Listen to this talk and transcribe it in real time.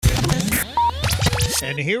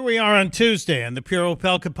And here we are on Tuesday on the Pure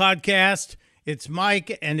Opelka podcast. It's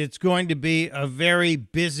Mike, and it's going to be a very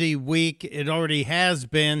busy week. It already has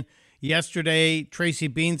been. Yesterday, Tracy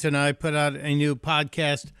Beans and I put out a new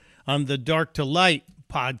podcast on the Dark to Light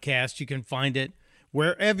podcast. You can find it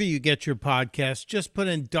wherever you get your podcast. Just put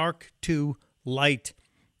in Dark to Light,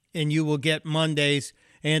 and you will get Mondays.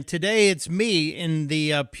 And today it's me in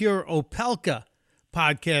the Pure Opelka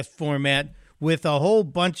podcast format with a whole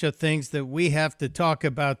bunch of things that we have to talk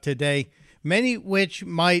about today, many which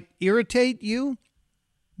might irritate you,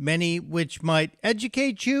 many which might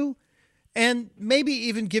educate you, and maybe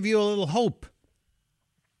even give you a little hope.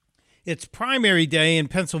 It's primary day in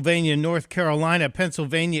Pennsylvania and North Carolina.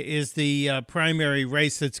 Pennsylvania is the primary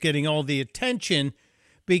race that's getting all the attention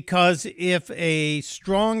because if a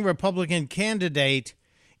strong Republican candidate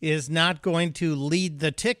is not going to lead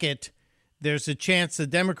the ticket, there's a chance the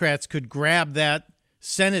Democrats could grab that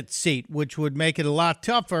Senate seat, which would make it a lot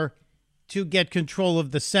tougher to get control of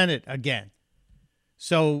the Senate again.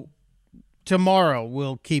 So tomorrow,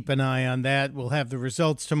 we'll keep an eye on that. We'll have the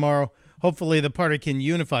results tomorrow. Hopefully the party can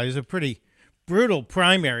unify. It's a pretty brutal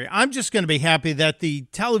primary. I'm just going to be happy that the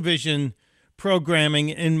television programming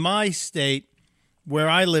in my state, where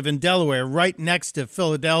I live in Delaware, right next to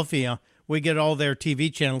Philadelphia, we get all their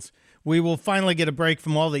TV channels. We will finally get a break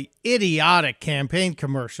from all the idiotic campaign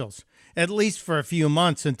commercials, at least for a few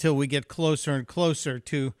months until we get closer and closer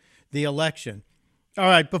to the election. All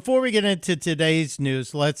right, before we get into today's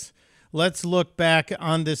news, let's look back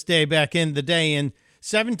on this day, back in the day in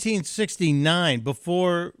 1769,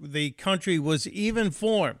 before the country was even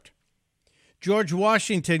formed. George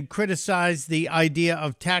Washington criticized the idea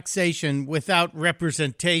of taxation without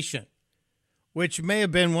representation, which may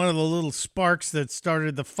have been one of the little sparks that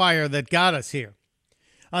started the fire that got us here.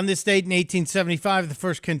 On this date in 1875, the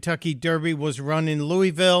first Kentucky Derby was run in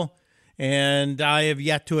Louisville, and I have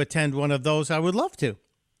yet to attend one of those. I would love to.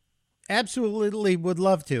 Absolutely would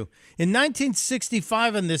love to. In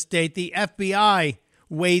 1965, on this date, the FBI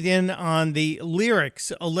weighed in on the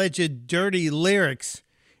lyrics, alleged dirty lyrics,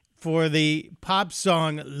 for the pop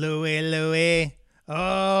song Louie, Louie.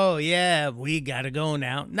 Oh, yeah, we gotta go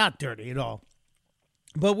now. Not dirty at all.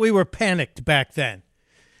 But we were panicked back then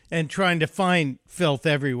and trying to find filth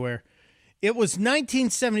everywhere. It was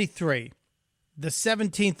 1973, the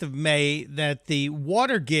 17th of May, that the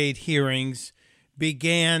Watergate hearings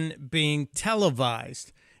began being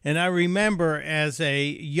televised. And I remember as a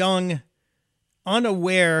young,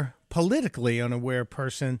 politically unaware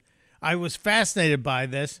person, I was fascinated by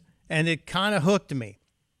this, and it kind of hooked me.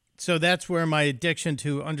 So that's where my addiction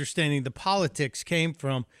to understanding the politics came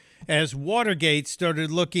from. As Watergate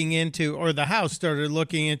started looking into, or the House started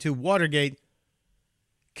looking into Watergate,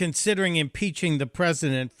 considering impeaching the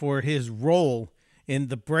president for his role in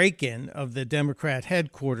the break-in of the Democrat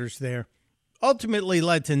headquarters there, ultimately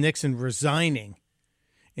led to Nixon resigning.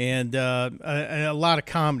 And a lot of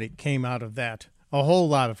comedy came out of that, a whole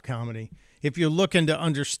lot of comedy. If you're looking to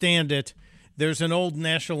understand it, there's an old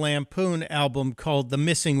National Lampoon album called The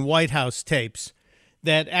Missing White House Tapes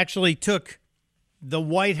that actually took the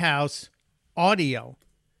White House audio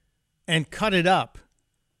and cut it up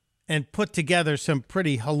and put together some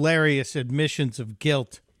pretty hilarious admissions of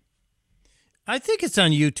guilt. I think it's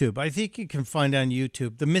on YouTube. I think you can find on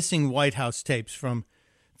YouTube The Missing White House Tapes from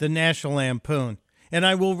the National Lampoon. And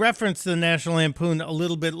I will reference the National Lampoon a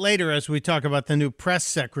little bit later as we talk about the new press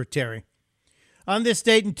secretary. On this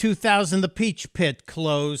date in 2000, the Peach Pit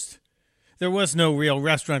closed. There was no real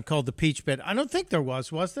restaurant called the Peach Pit. I don't think there was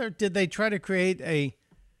there? Did they try to create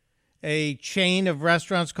a chain of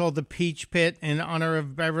restaurants called the Peach Pit in honor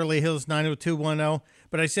of Beverly Hills 90210?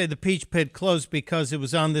 But I say the Peach Pit closed because it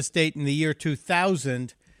was on this date in the year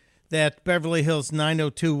 2000 that Beverly Hills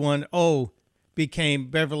 90210 became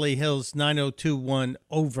Beverly Hills 90210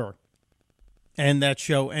 Over. And that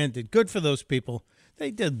show ended. Good for those people. They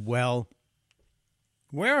did well.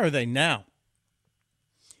 Where are they now?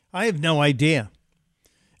 I have no idea.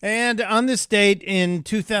 And on this date in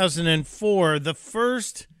 2004, the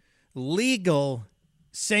first legal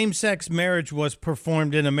same-sex marriage was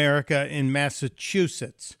performed in America in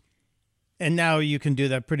Massachusetts. And now you can do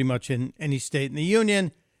that pretty much in any state in the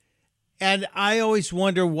union. And I always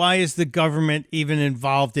wonder, why is the government even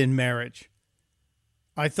involved in marriage?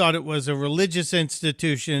 I thought it was a religious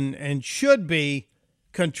institution and should be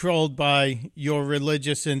controlled by your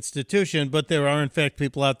religious institution, but there are in fact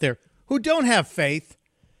people out there who don't have faith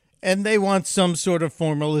and they want some sort of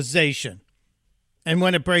formalization. And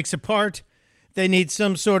when it breaks apart, they need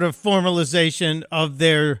some sort of formalization of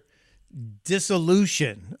their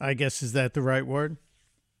dissolution. I guess, is that the right word?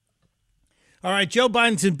 All right, Joe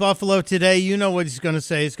Biden's in Buffalo today. You know what he's going to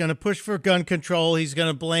say. He's going to push for gun control. He's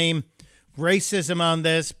going to blame racism on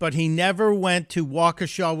this, but he never went to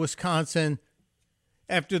Waukesha, Wisconsin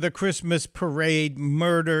after the Christmas parade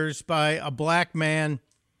murders by a black man,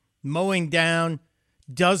 mowing down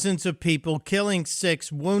dozens of people, killing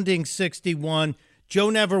 6, wounding 61.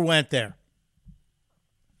 Joe never went there.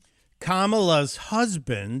 Kamala's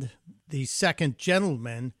husband, the second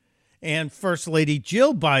gentleman, and First Lady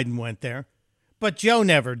Jill Biden went there, but Joe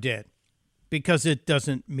never did because it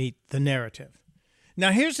doesn't meet the narrative.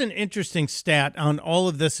 Now, here's an interesting stat on all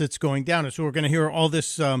of this that's going down. So we're going to hear all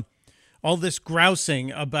this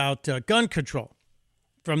grousing about gun control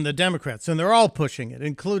from the Democrats, and they're all pushing it,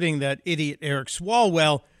 including that idiot Eric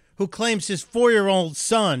Swalwell, who claims his 4-year-old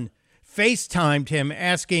son FaceTimed him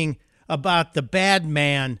asking about the bad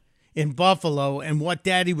man in Buffalo and what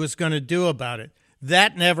daddy was going to do about it.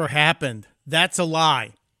 That never happened. That's a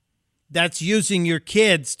lie. That's using your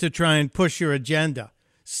kids to try and push your agenda.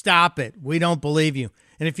 Stop it. We don't believe you.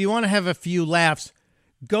 And if you want to have a few laughs,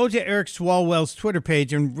 go to Eric Swalwell's Twitter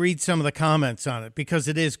page and read some of the comments on it because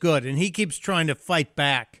it is good. And he keeps trying to fight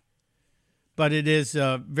back. But it is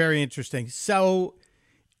very interesting. So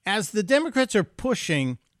as the Democrats are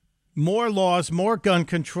pushing more laws, more gun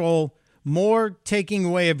control, more taking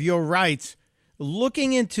away of your rights,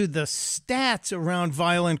 looking into the stats around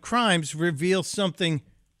violent crimes reveals something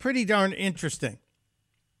pretty darn interesting.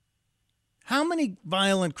 How many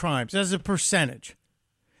violent crimes, as a percentage,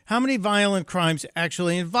 how many violent crimes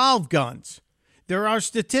actually involve guns? There are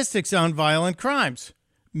statistics on violent crimes.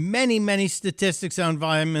 Many, many statistics on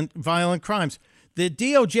violent crimes. The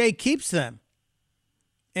DOJ keeps them.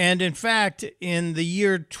 And in fact, in the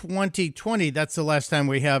year 2020, that's the last time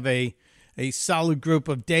we have a solid group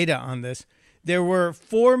of data on this, there were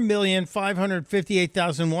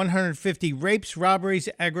 4,558,150 rapes, robberies,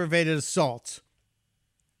 aggravated assaults,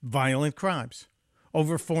 violent crimes,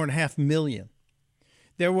 over 4.5 million.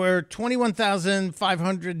 There were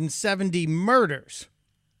 21,570 murders.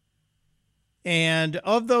 And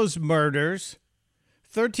of those murders,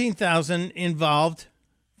 13,000 involved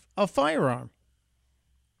a firearm.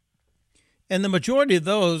 And the majority of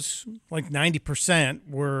those, like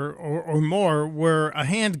 90% were or more, were a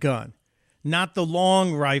handgun. Not the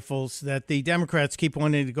long rifles that the Democrats keep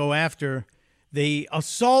wanting to go after, the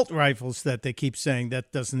assault rifles that they keep saying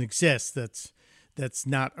that doesn't exist. That's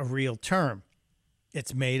not a real term.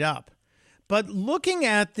 It's made up. But looking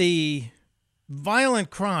at the violent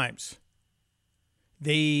crimes,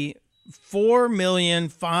 the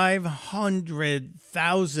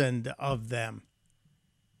 4,500,000 of them,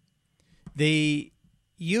 the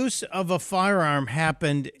use of a firearm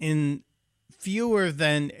happened in fewer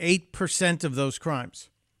than 8% of those crimes.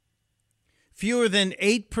 Fewer than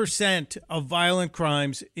 8% of violent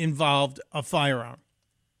crimes involved a firearm.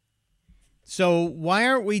 So why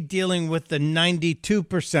aren't we dealing with the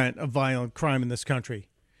 92% of violent crime in this country?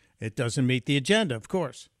 It doesn't meet the agenda, of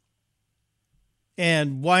course.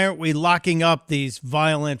 And why aren't we locking up these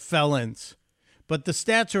violent felons? But the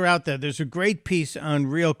stats are out there. There's a great piece on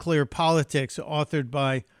Real Clear Politics authored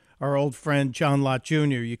by our old friend John Lott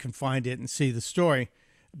Jr. You can find it and see the story.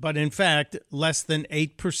 But in fact, less than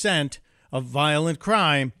 8% of violent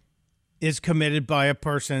crime is committed by a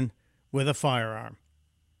person with a firearm.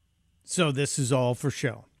 So this is all for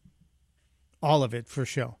show. All of it for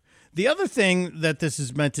show. The other thing that this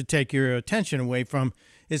is meant to take your attention away from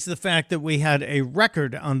is the fact that we had a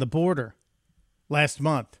record on the border last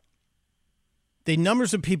month. The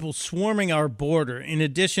numbers of people swarming our border, in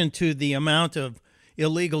addition to the amount of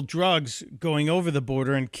illegal drugs going over the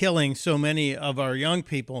border and killing so many of our young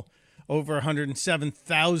people, over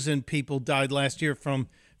 107,000 people died last year from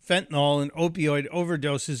fentanyl and opioid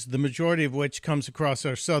overdoses, the majority of which comes across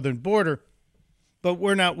our southern border, but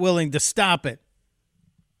we're not willing to stop it.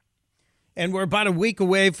 And we're about a week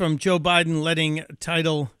away from Joe Biden letting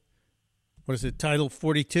Title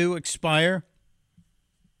 42 expire.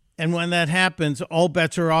 And when that happens, all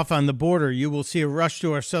bets are off on the border. You will see a rush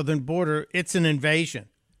to our southern border. It's an invasion.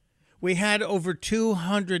 We had over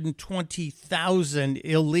 220,000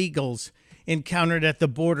 illegals encountered at the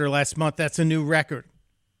border last month. That's a new record.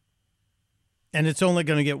 And it's only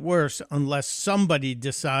going to get worse unless somebody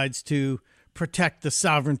decides to protect the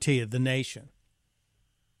sovereignty of the nation.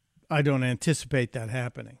 I don't anticipate that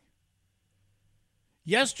happening.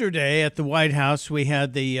 Yesterday at the White House, we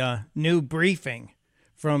had the new briefing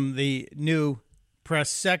from the new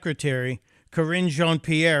press secretary, Karine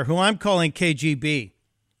Jean-Pierre, who I'm calling KGB.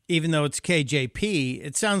 Even though it's KJP,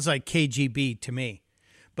 it sounds like KGB to me.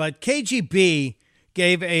 But KGB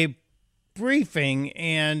gave a briefing,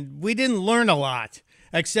 and we didn't learn a lot.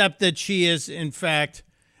 except that she is, in fact,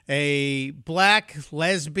 a black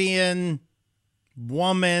lesbian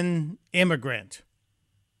woman immigrant.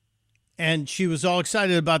 And she was all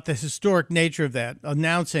excited about the historic nature of that,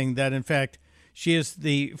 announcing that, in fact, she is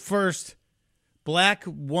the first black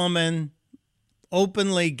woman,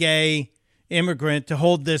 openly gay immigrant to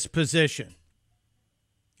hold this position.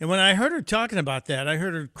 And when I heard her talking about that, I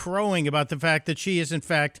heard her crowing about the fact that she is, in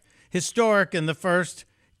fact, historic and the first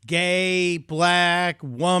gay, black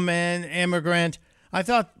woman immigrant. I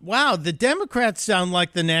thought, wow, the Democrats sound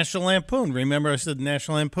like the National Lampoon. Remember, I said the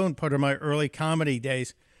National Lampoon, part of my early comedy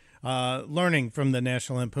days, learning from the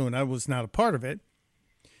National Lampoon. I was not a part of it.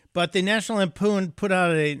 But the National Lampoon put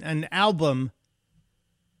out an album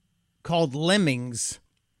called Lemmings,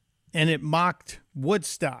 and it mocked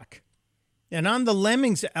Woodstock. And on the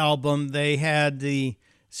Lemmings album, they had the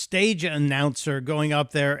stage announcer going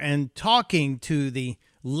up there and talking to the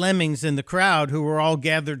lemmings in the crowd who were all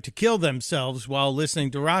gathered to kill themselves while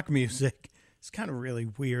listening to rock music. It's kind of really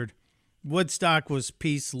weird. Woodstock was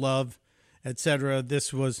peace, love, etc.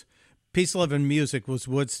 This was peace, love, and music was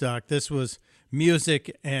Woodstock. This was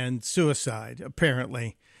music and suicide,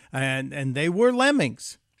 apparently. And they were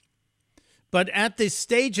lemmings. But at the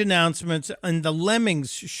stage announcements in the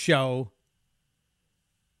Lemmings show,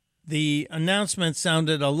 the announcement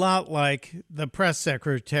sounded a lot like the press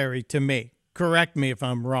secretary to me. Correct me if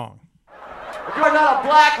I'm wrong. If you're not a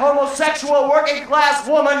black, homosexual, working-class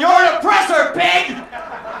woman, you're an oppressor, pig!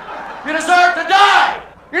 You deserve to die!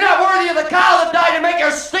 You're not worthy of the cow that died to make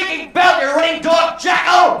your stinking belt, you running dog,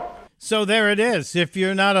 Jacko! So there it is. If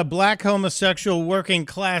you're not a black, homosexual,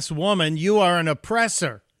 working-class woman, you are an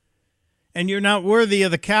oppressor. And you're not worthy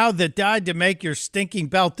of the cow that died to make your stinking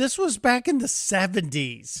belt. This was back in the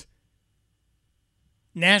 70s.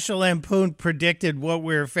 National Lampoon predicted what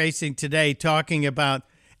we're facing today, talking about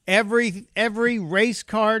every race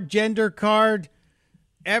card, gender card,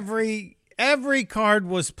 every card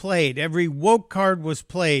was played. Every woke card was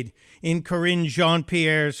played in Karine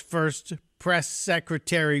Jean-Pierre's first press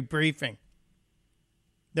secretary briefing.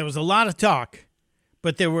 There was a lot of talk,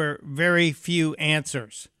 but there were very few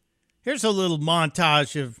answers. Here's a little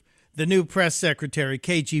montage of the new press secretary,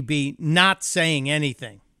 KGB, not saying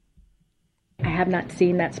anything. I have not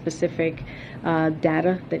seen that specific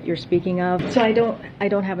data that you're speaking of, so I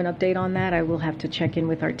don't have an update on that. I will have to check in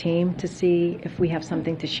with our team to see if we have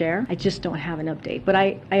something to share. I just don't have an update, but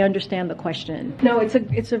I understand the question. No,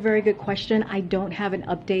 it's a very good question. I don't have an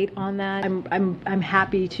update on that. I'm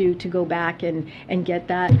happy to go back and get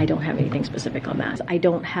that. I don't have anything specific on that. I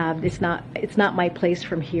don't have. It's not my place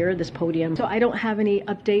from here, this podium. So I don't have any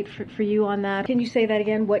update for you on that. Can you say that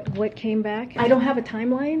again? What came back? I don't have a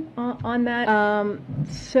timeline on that.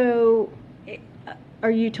 So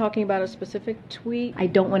are you talking about a specific tweet? I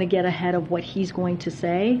don't want to get ahead of what he's going to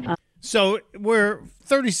say. So we're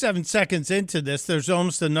 37 seconds into this. There's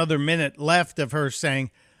almost another minute left of her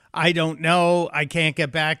saying, I don't know, I can't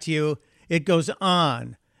get back to you. It goes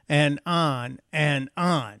on and on and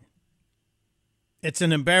on. It's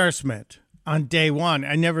an embarrassment on day one.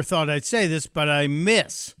 I never thought I'd say this, but I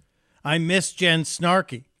miss Jen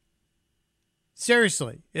Snarky.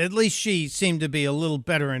 Seriously, at least she seemed to be a little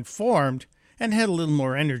better informed and had a little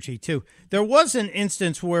more energy, too. There was an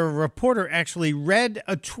instance where a reporter actually read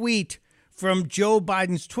a tweet from Joe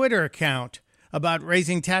Biden's Twitter account about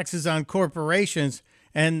raising taxes on corporations,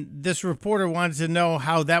 and this reporter wanted to know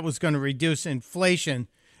how that was going to reduce inflation.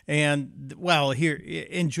 And, well, here,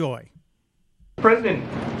 enjoy. The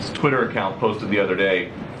president's Twitter account posted the other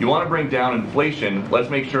day, you want to bring down inflation, let's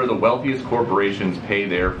make sure the wealthiest corporations pay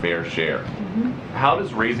their fair share. Mm-hmm. How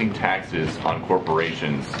does raising taxes on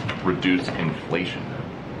corporations reduce inflation?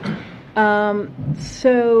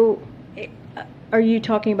 So are you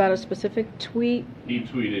talking about a specific tweet? He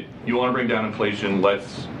tweeted, you want to bring down inflation,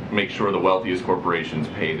 let's make sure the wealthiest corporations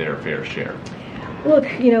pay their fair share. Look,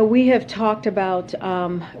 we have talked about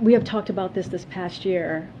this past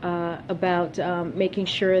year about making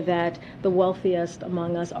sure that the wealthiest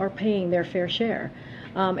among us are paying their fair share.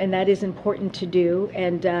 And that is important to do,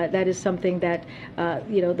 and that is something that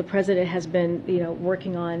the president has been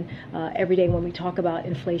working on every day when we talk about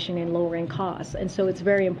inflation and lowering costs. And so it's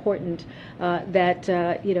very important that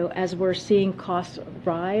as we're seeing costs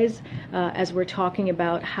rise, as we're talking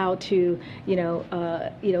about how to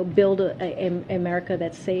build a America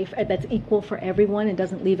that's safe, that's equal for everyone and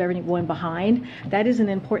doesn't leave everyone behind. That is an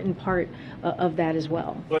important part of that as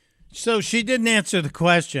well. So she didn't answer the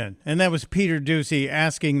question, and that was Peter Doocy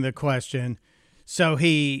asking the question. So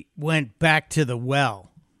he went back to the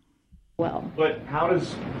well. well. But how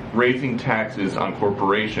does raising taxes on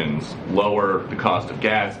corporations lower the cost of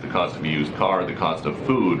gas, the cost of a used car, the cost of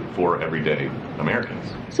food for everyday Americans?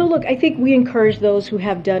 So look, I think we encourage those who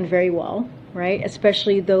have done very well, right?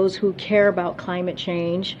 Especially those who care about climate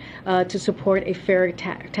change, to support a fair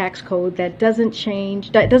tax code that doesn't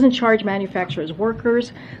charge manufacturers,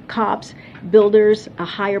 workers, cops, builders a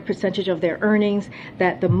higher percentage of their earnings,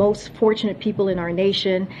 that the most fortunate people in our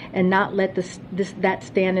nation, and not let that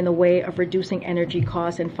stand in the way of reducing energy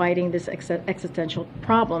costs and fighting this existential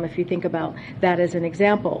problem, if you think about that as an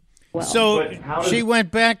example. Well, so she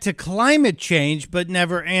went back to climate change but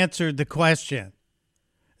never answered the question.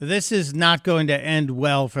 This is not going to end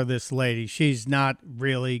well for this lady. She's not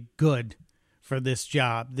really good for this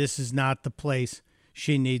job. This is not the place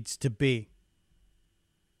she needs to be.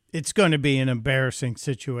 It's going to be an embarrassing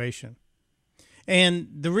situation. And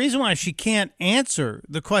the reason why she can't answer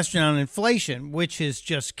the question on inflation, which is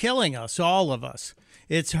just killing us, all of us,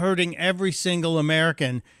 it's hurting every single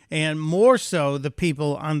American, and more so the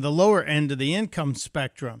people on the lower end of the income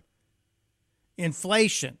spectrum.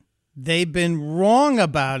 Inflation. They've been wrong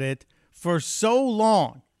about it for so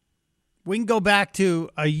long. We can go back to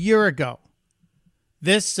a year ago.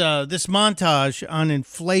 This montage on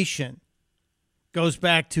inflation goes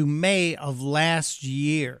back to May of last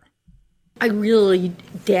year. I really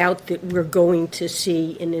doubt that we're going to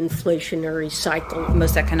see an inflationary cycle.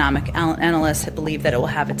 Most economic analysts believe that it will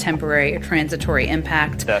have a temporary or transitory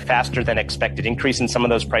impact. The faster than expected increase in some of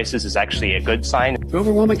those prices is actually a good sign. The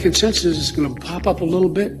overwhelming consensus is going to pop up a little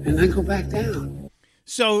bit and then go back down.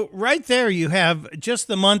 So right there you have just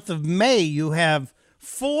the month of May, you have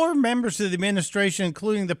 4 members of the administration,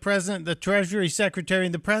 including the president, the Treasury Secretary,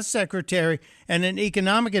 and the press secretary, and an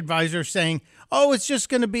economic advisor saying, oh, it's just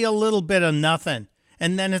going to be a little bit of nothing,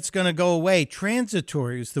 and then it's going to go away.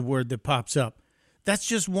 Transitory is the word that pops up. That's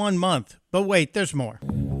just 1 month. But wait, there's more.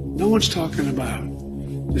 No one's talking about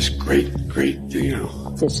this great,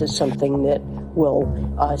 This is something that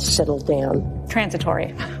will settle down. Transitory.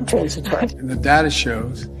 And the data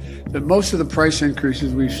shows that most of the price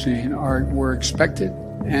increases we've seen were expected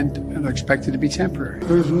and are expected to be temporary.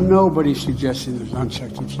 There's nobody suggesting there's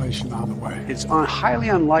unchecked inflation on the way. It's highly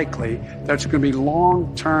unlikely that it's going to be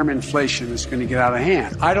long-term inflation that's going to get out of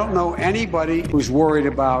hand. I don't know anybody who's worried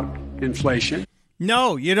about inflation.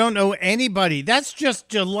 No, you don't know anybody. That's just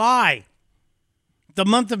July. The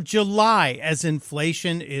month of July, as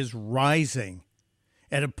inflation is rising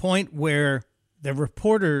at a point where the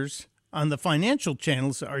reporters on the financial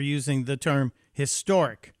channels are using the term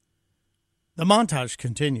historic. The montage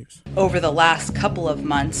continues. Over the last couple of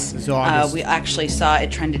months, we actually saw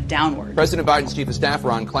it trended downward. President Biden's chief of staff,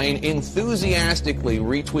 Ron Klain, enthusiastically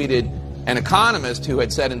retweeted an economist who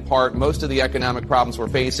had said in part most of the economic problems we're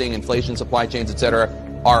facing, inflation, supply chains, etc.,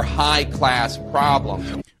 are high-class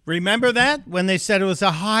problems. Remember that? When they said it was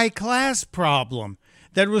a high-class problem,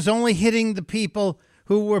 that was only hitting the people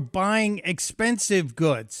who were buying expensive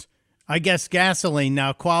goods. I guess gasoline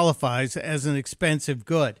now qualifies as an expensive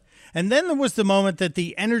good. And then there was the moment that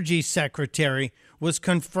the energy secretary was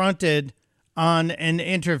confronted on an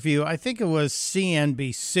interview. I think it was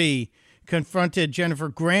CNBC, confronted Jennifer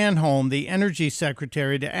Granholm, the energy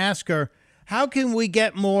secretary, to ask her, how can we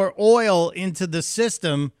get more oil into the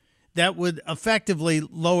system that would effectively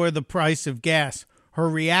lower the price of gas? Her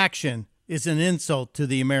reaction is an insult to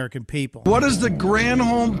the American people. What is the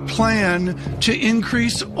Granholm plan to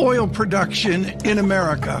increase oil production in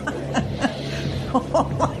America? Oh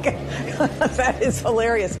my God, that is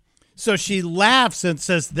hilarious. So she laughs and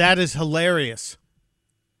says, that is hilarious.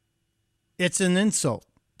 It's an insult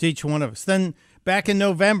to each one of us. Then back in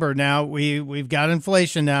November now, we've got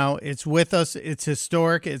inflation now. It's with us. It's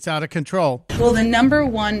historic. It's out of control. Well, the number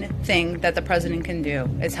one thing that the president can do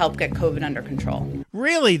is help get COVID under control.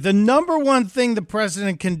 Really, the number one thing the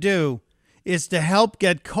president can do is to help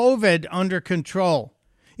get COVID under control.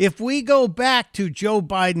 If we go back to Joe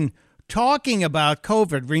Biden talking about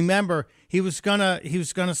COVID, remember, he was gonna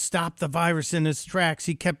stop the virus in its tracks.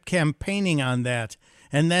 He kept campaigning on that.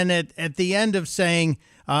 And then at the end of saying,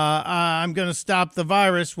 I'm going to stop the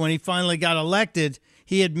virus, when he finally got elected,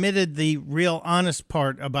 he admitted the real honest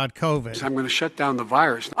part about COVID. I'm going to shut down the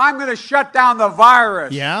virus. I'm going to shut down the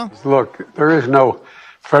virus. Yeah? Look, there is no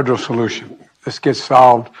federal solution. This gets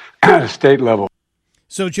solved at a state level.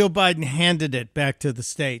 So Joe Biden handed it back to the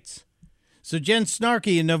states. So Jen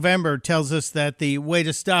Snarky in November tells us that the way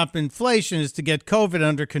to stop inflation is to get COVID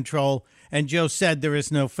under control, and Joe said there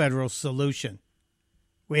is no federal solution.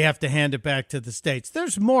 we have to hand it back to the states.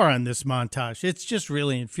 There's more on this montage. It's just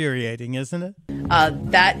really infuriating, isn't it?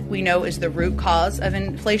 That we know is the root cause of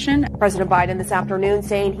inflation. President Biden this afternoon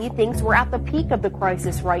saying he thinks we're at the peak of the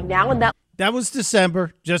crisis right now, and that was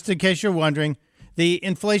December, just in case you're wondering. The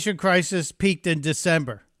inflation crisis peaked in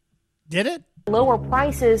December. Did it? Lower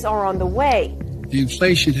prices are on the way. The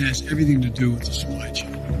inflation has everything to do with the supply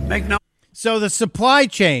chain. So the supply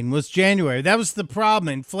chain was January. That was the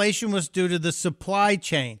problem. Inflation was due to the supply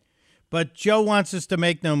chain. But Joe wants us to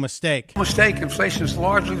make no mistake. Inflation is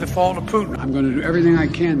largely the fault of Putin. I'm going to do everything I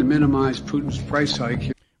can to minimize Putin's price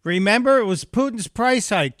hike. Remember, it was Putin's price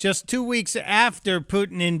hike. Just 2 weeks after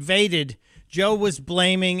Putin invaded, Joe was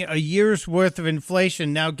blaming a year's worth of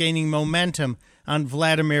inflation now gaining momentum on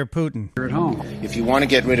Vladimir Putin. You're at home. If you want to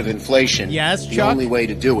get rid of inflation, yes, the Chuck? only way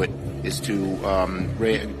to do it is to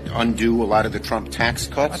undo a lot of the Trump tax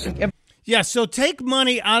cuts. Yeah, so take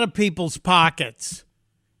money out of people's pockets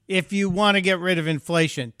if you want to get rid of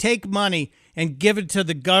inflation. Take money and give it to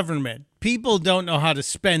the government. People don't know how to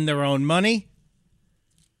spend their own money.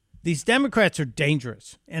 These Democrats are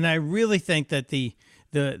dangerous, and I really think that the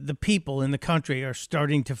people in the country are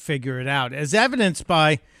starting to figure it out, as evidenced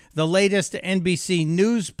by the latest NBC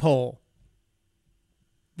News poll.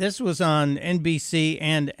 This was on NBC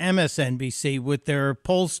and MSNBC with their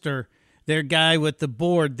pollster, their guy with the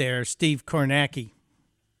board there, Steve Kornacki.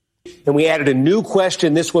 And we added a new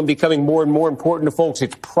question, this one becoming more and more important to folks.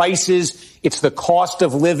 It's prices. It's the cost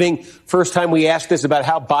of living. First time we asked this about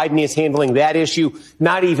how Biden is handling that issue.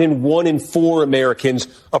 Not even 1 in 4 Americans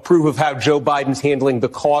approve of how Joe Biden's handling the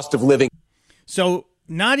cost of living. So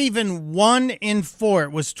not even 1 in 4.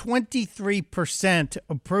 It was 23%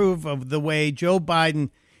 approve of the way Joe Biden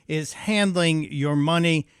is handling your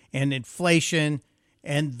money and inflation.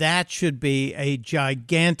 And that should be a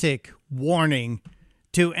gigantic warning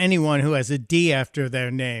to anyone who has a D after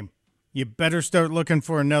their name. You better start looking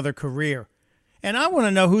for another career. And I want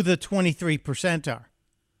to know who the 23% are.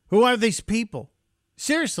 Who are these people?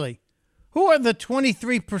 Seriously, who are the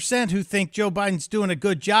 23% who think Joe Biden's doing a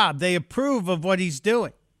good job? They approve of what he's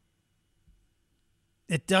doing.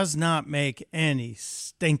 It does not make any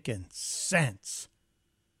stinking sense.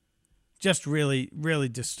 Just really, really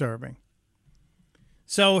disturbing.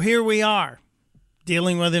 So here we are,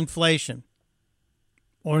 dealing with inflation.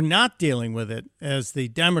 Or not dealing with it, as the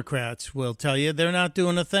Democrats will tell you. They're not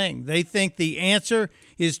doing a thing. They think the answer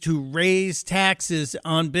is to raise taxes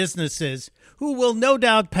on businesses who will no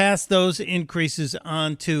doubt pass those increases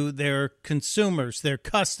on to their consumers, their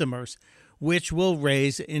customers, which will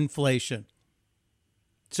raise inflation.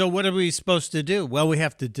 So what are we supposed to do? Well, we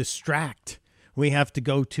have to distract. We have to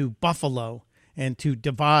go to Buffalo and to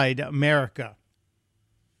divide America.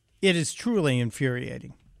 It is truly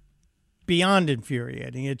infuriating. Beyond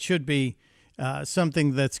infuriating. It should be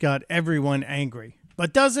something that's got everyone angry.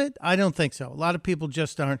 But does it? I don't think so. A lot of people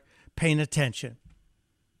just aren't paying attention.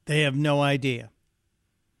 They have no idea.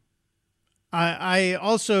 I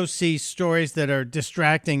also see stories that are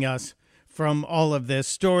distracting us from all of this.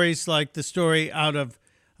 Stories like the story out of,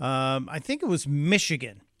 I think it was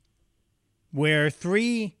Michigan, where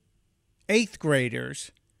 3 8th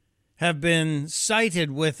graders have been cited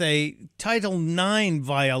with a Title IX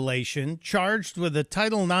violation, charged with a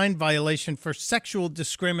Title IX violation for sexual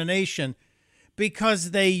discrimination because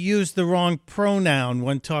they used the wrong pronoun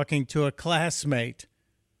when talking to a classmate.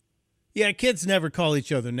 Yeah, kids never call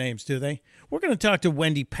each other names, do they? We're going to talk to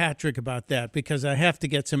Wendy Patrick about that because I have to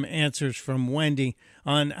get some answers from Wendy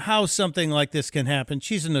on how something like this can happen.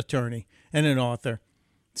 She's an attorney and an author,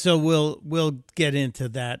 so we'll get into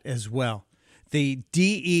that as well. The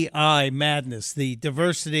DEI madness, the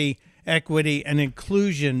diversity, equity, and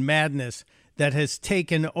inclusion madness that has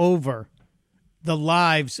taken over the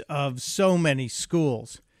lives of so many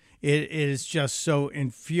schools. It is just so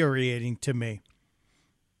infuriating to me.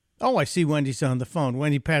 Oh, I see Wendy's on the phone.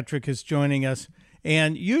 Wendy Patrick is joining us.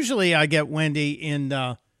 And usually I get Wendy in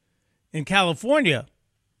California,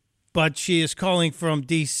 but she is calling from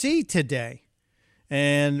D.C. today.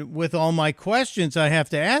 And with all my questions I have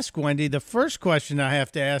to ask Wendy, the first question I have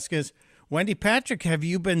to ask is, Wendy Patrick, have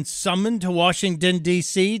you been summoned to Washington,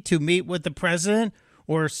 D.C. to meet with the president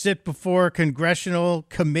or sit before a congressional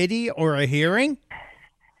committee or a hearing?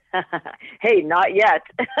 Hey, not yet.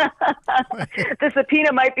 The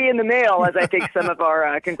subpoena might be in the mail, as I think some of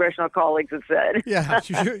our congressional colleagues have said. Yeah,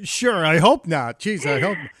 sure. I hope not. Jeez, I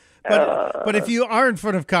hope not. But if you are in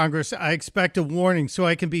front of Congress, I expect a warning so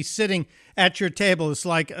I can be sitting at your table as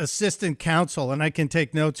like assistant counsel and I can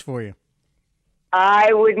take notes for you.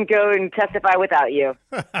 I wouldn't go and testify without you.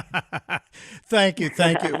 Thank you.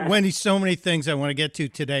 Wendy, so many things I want to get to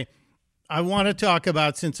today. I want to talk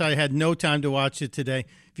about, since I had no time to watch it today,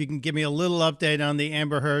 if you can give me a little update on the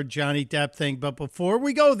Amber Heard, Johnny Depp thing. But before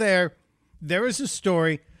we go there, there is a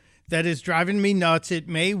story that is driving me nuts. It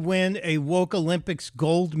may win a Woke Olympics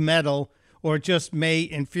gold medal or just may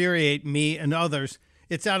infuriate me and others.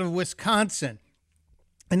 It's out of Wisconsin.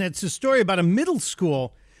 And it's a story about a middle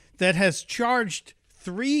school that has charged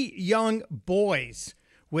 3 young boys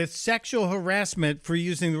with sexual harassment for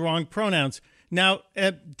using the wrong pronouns. Now,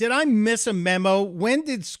 did I miss a memo? When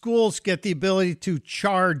did schools get the ability to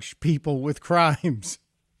charge people with crimes?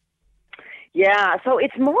 Yeah, so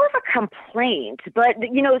it's more of a complaint, but,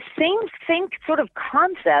 same sort of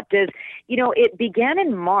concept is, it began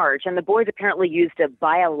in March, and the boys apparently used a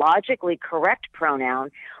biologically correct pronoun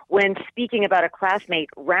when speaking about a classmate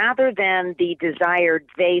rather than the desired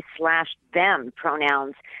they/them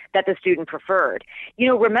pronouns that the student preferred.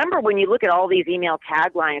 Remember when you look at all these email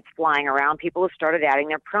taglines flying around, people have started adding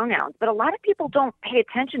their pronouns, but a lot of people don't pay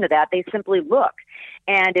attention to that. They simply look.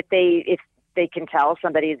 And if they can tell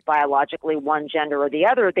somebody is biologically one gender or the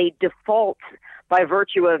other, they default by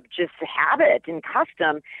virtue of just habit and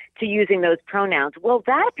custom to using those pronouns. Well,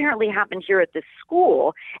 that apparently happened here at this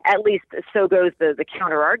school, at least so goes the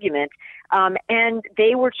counter argument. And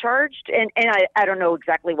they were charged, and I don't know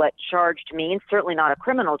exactly what charged means, certainly not a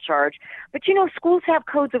criminal charge, but schools have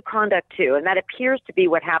codes of conduct too, and that appears to be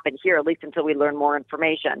what happened here, at least until we learn more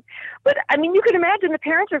information. But you can imagine the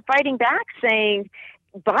parents are fighting back saying,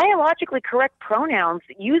 biologically correct pronouns,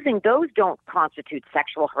 using those don't constitute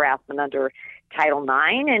sexual harassment under Title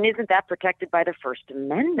IX, and isn't that protected by the First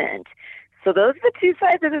Amendment? So those are the two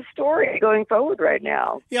sides of the story going forward right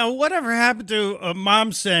now. Yeah, whatever happened to a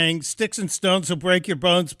mom saying sticks and stones will break your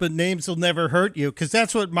bones, but names will never hurt you? Because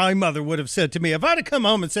that's what my mother would have said to me. If I'd have come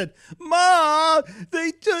home and said, "Mom,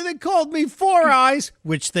 they called me Four Eyes,"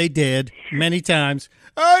 which they did many times,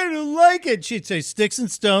 "I don't like it," she'd say, "Sticks and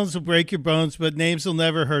stones will break your bones, but names will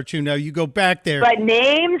never hurt you." Now you go back there. But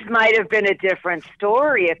names might have been a different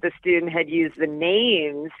story if the student had used the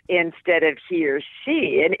names instead of he or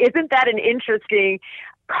she. And isn't that an interesting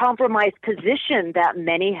compromise position that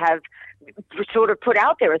many have sort of put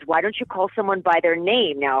out there, is why don't you call someone by their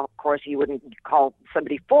name? Now, of course, you wouldn't call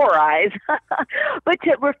somebody Four Eyes, but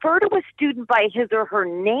to refer to a student by his or her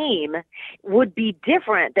name would be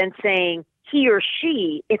different than saying he or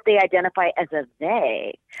she if they identify as a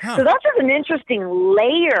they. Huh. So that's just an interesting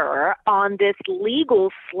layer on this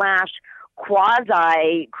legal /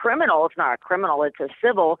 quasi-criminal. It's not a criminal, it's a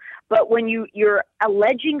civil. But when you're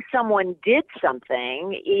alleging someone did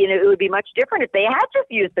something, it would be much different if they had just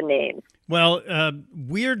used the name. Well,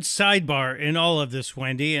 weird sidebar in all of this,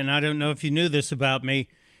 Wendy, and I don't know if you knew this about me.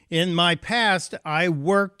 In my past, I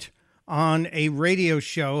worked on a radio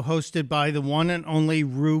show hosted by the one and only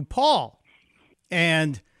RuPaul.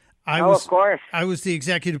 And I was the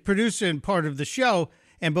executive producer and part of the show.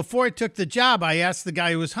 And before I took the job, I asked the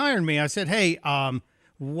guy who was hiring me, I said, "Hey,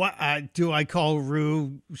 what do I call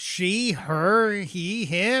Ru? She, her, he,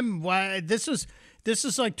 him?" Why? This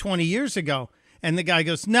is like 20 years ago. And the guy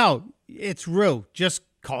goes, "No, it's Ru. Just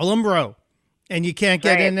call him Ru. And you can't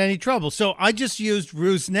get in any trouble." So I just used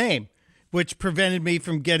Ru's name, which prevented me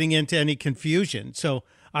from getting into any confusion. So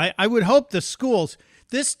I would hope the schools,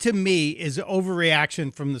 this to me is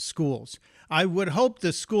overreaction from the schools. I would hope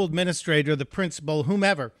the school administrator, the principal,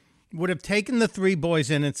 whomever, would have taken the 3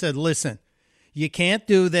 boys in and said, "Listen, you can't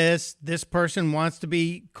do this. This person wants to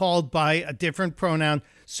be called by a different pronoun,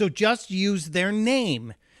 so just use their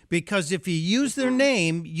name. Because if you use their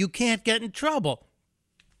name, you can't get in trouble."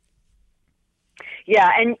 Yeah,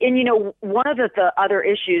 and one of the other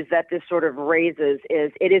issues that this sort of raises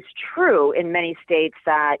is it is true in many states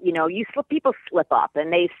that, people slip up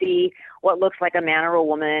and they see what looks like a man or a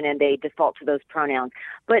woman and they default to those pronouns.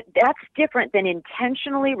 But that's different than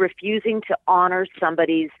intentionally refusing to honor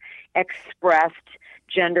somebody's expressed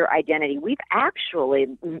gender identity. We've actually,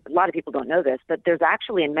 a lot of people don't know this, but there's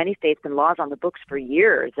actually in many states been laws on the books for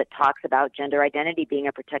years that talks about gender identity being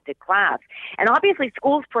a protected class. And obviously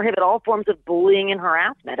schools prohibit all forms of bullying and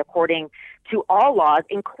harassment according to all laws,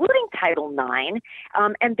 including Title IX.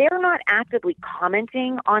 And they're not actively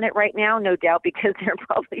commenting on it right now, no doubt, because they're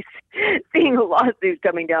probably seeing a lawsuit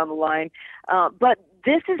coming down the line. But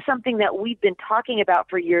this is something that we've been talking about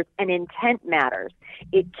for years, and intent matters.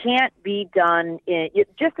 It can't be done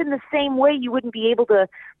just in the same way you wouldn't be able to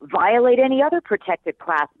violate any other protected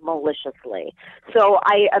class maliciously. So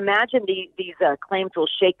I imagine these claims will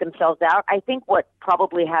shake themselves out. I think what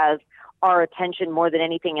probably has our attention more than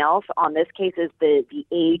anything else on this case is the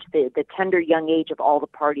age, the tender young age of all the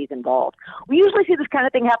parties involved. We usually see this kind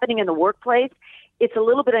of thing happening in the workplace. It's a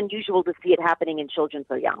little bit unusual to see it happening in children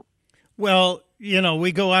so young. Well,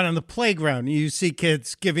 we go out on the playground. You see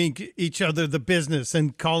kids giving each other the business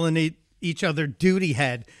and calling each other duty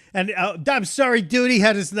head. And I'm sorry, duty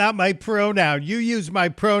head is not my pronoun. You use my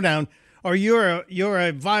pronoun, or you're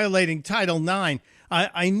violating Title IX.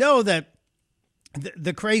 I know that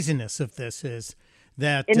the craziness of this is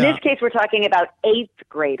that in this case, we're talking about 8th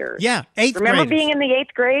graders. Yeah, 8th graders. Remember being in the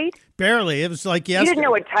 8th grade? Barely. It was like yesterday. You didn't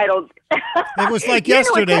know what Title. It was like you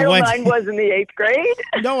yesterday. Didn't know what Title IX was in the 8th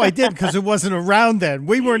grade? No, I didn't, because it wasn't around then.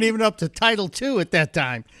 We weren't even up to Title II at that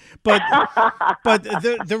time. But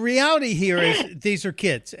the reality here is these are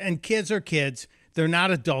kids, and kids are kids. They're not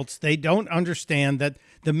adults. They don't understand that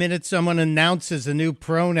the minute someone announces a new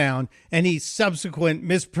pronoun, any subsequent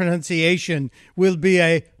mispronunciation will be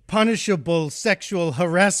a punishable sexual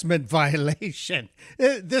harassment violation.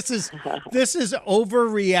 This is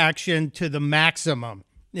overreaction to the maximum,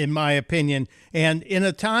 in my opinion. And in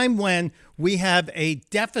a time when we have a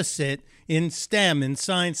deficit in STEM, in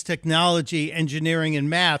science, technology, engineering, and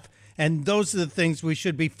math, and those are the things we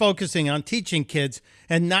should be focusing on teaching kids,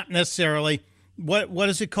 and not necessarily, what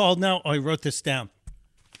is it called now? Oh, I wrote this down.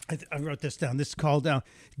 I wrote this down. This is called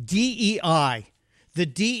DEI. The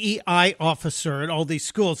DEI officer at all these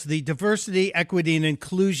schools, the Diversity, Equity, and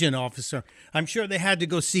Inclusion officer. I'm sure they had to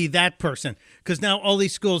go see that person, because now all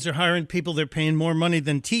these schools are hiring people. They're paying more money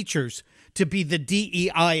than teachers to be the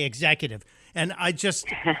DEI executive. And I just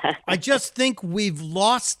think we've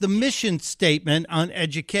lost the mission statement on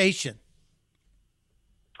education.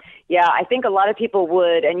 Yeah, I think a lot of people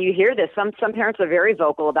would, and you hear this, some parents are very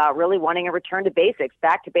vocal about really wanting a return to basics,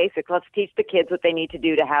 back to basics. Let's teach the kids what they need to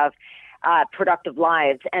do to have productive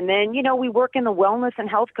lives. And then, we work in the wellness and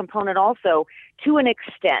health component also to an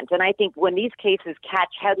extent. And I think when these cases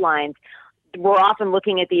catch headlines, we're often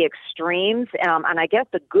looking at the extremes. And I guess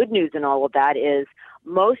the good news in all of that is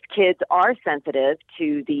most kids are sensitive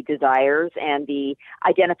to the desires and the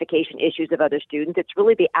identification issues of other students. It's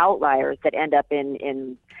really the outliers that end up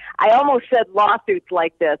in I almost said lawsuits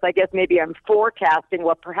like this. I guess maybe I'm forecasting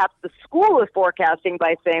what perhaps the school is forecasting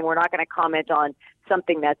by saying we're not going to comment on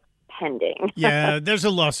something that's pending. Yeah, there's a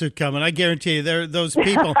lawsuit coming. I guarantee you. There, those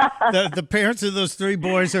people, the parents of those 3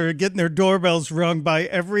 boys are getting their doorbells rung by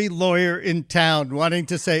every lawyer in town, wanting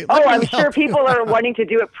to say, "Oh, I'm sure people are wanting to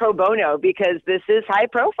do it pro bono because this is high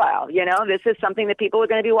profile. This is something that people are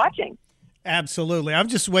going to be watching." Absolutely. I'm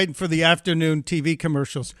just waiting for the afternoon TV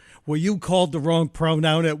commercials where you called the wrong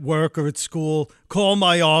pronoun at work or at school. Call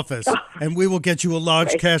my office, and we will get you a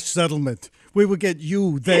large cash settlement. We will get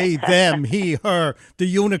you, they, them, he, her, the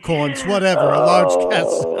unicorns, whatever, a large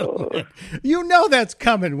cash settlement. You know that's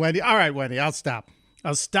coming, Wendy. All right, Wendy, I'll stop.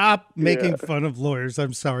 I'll stop making fun of lawyers.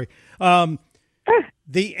 I'm sorry.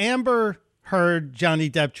 The Amber Heard Johnny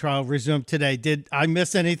Depp trial resumed today. Did I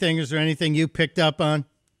miss anything? Is there anything you picked up on?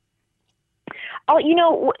 Oh,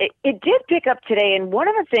 it did pick up today, and one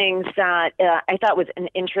of the things that I thought was an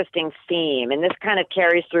interesting theme, and this kind of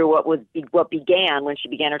carries through what began when she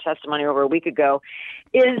began her testimony over a week ago,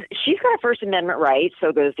 is she's got a First Amendment right,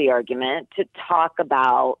 so goes the argument, to talk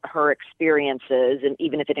about her experiences, and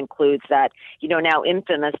even if it includes that, now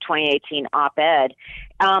infamous 2018 op-ed.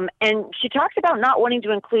 And she talks about not wanting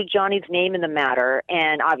to include Johnny's name in the matter,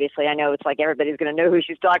 and obviously I know it's like everybody's going to know who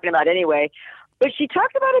she's talking about anyway. But she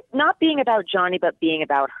talked about it not being about Johnny, but being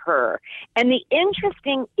about her. And the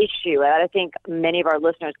interesting issue that I think many of our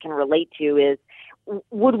listeners can relate to is,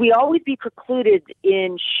 would we always be precluded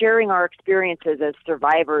in sharing our experiences as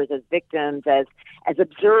survivors, as victims, as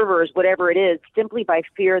observers, whatever it is, simply by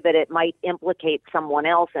fear that it might implicate someone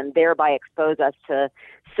else and thereby expose us to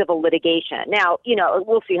civil litigation? Now,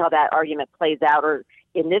 we'll see how that argument plays out, or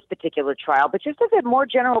in this particular trial, but just as a more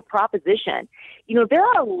general proposition, there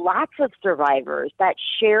are lots of survivors that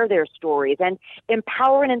share their stories and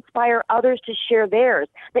empower and inspire others to share theirs.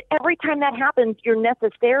 But every time that happens, you're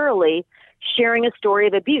necessarily sharing a story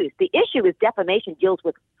of abuse. The issue is defamation deals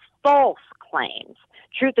with false claims.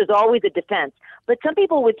 Truth is always a defense. But some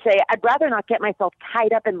people would say, I'd rather not get myself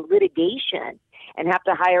tied up in litigation and have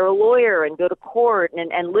to hire a lawyer and go to court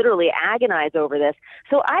and literally agonize over this.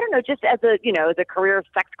 So I don't know, just as a career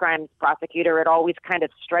sex crimes prosecutor, it always kind of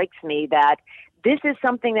strikes me that this is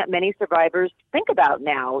something that many survivors think about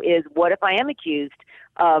now, is what if I am accused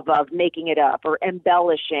of making it up or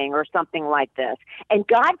embellishing or something like this? And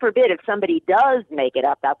God forbid if somebody does make it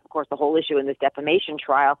up, that's of course the whole issue in this defamation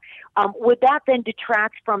trial, would that then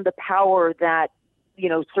detract from the power that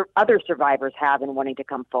other survivors have in wanting to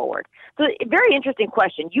come forward? So a very interesting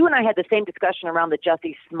question. You and I had the same discussion around the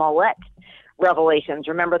Jussie Smollett revelations.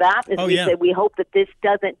 Remember that? We said we hope that this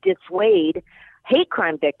doesn't dissuade hate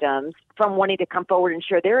crime victims from wanting to come forward and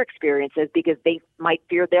share their experiences because they might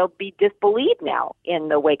fear they'll be disbelieved now in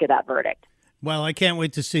the wake of that verdict. Well, I can't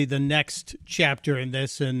wait to see the next chapter in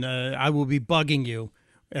this, and I will be bugging you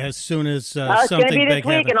as soon as something it's going to be this big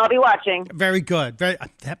week, happens. and I'll be watching. Very good.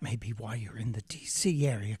 That may be why you're in the D.C.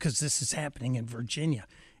 area, because this is happening in Virginia.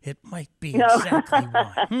 It might be exactly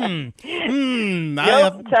why.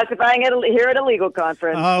 Nope, testifying here at a legal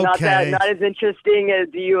conference. Okay. Not as interesting as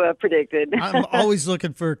you predicted. I'm always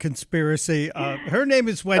looking for a conspiracy. Her name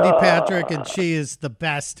is Wendy Patrick, and she is the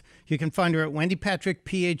best. You can find her at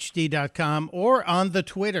wendypatrickphd.com or on the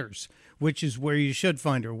Twitters, which is where you should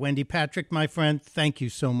find her. Wendy Patrick, my friend, thank you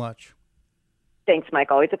so much. Thanks, Mike.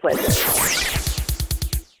 Always a pleasure.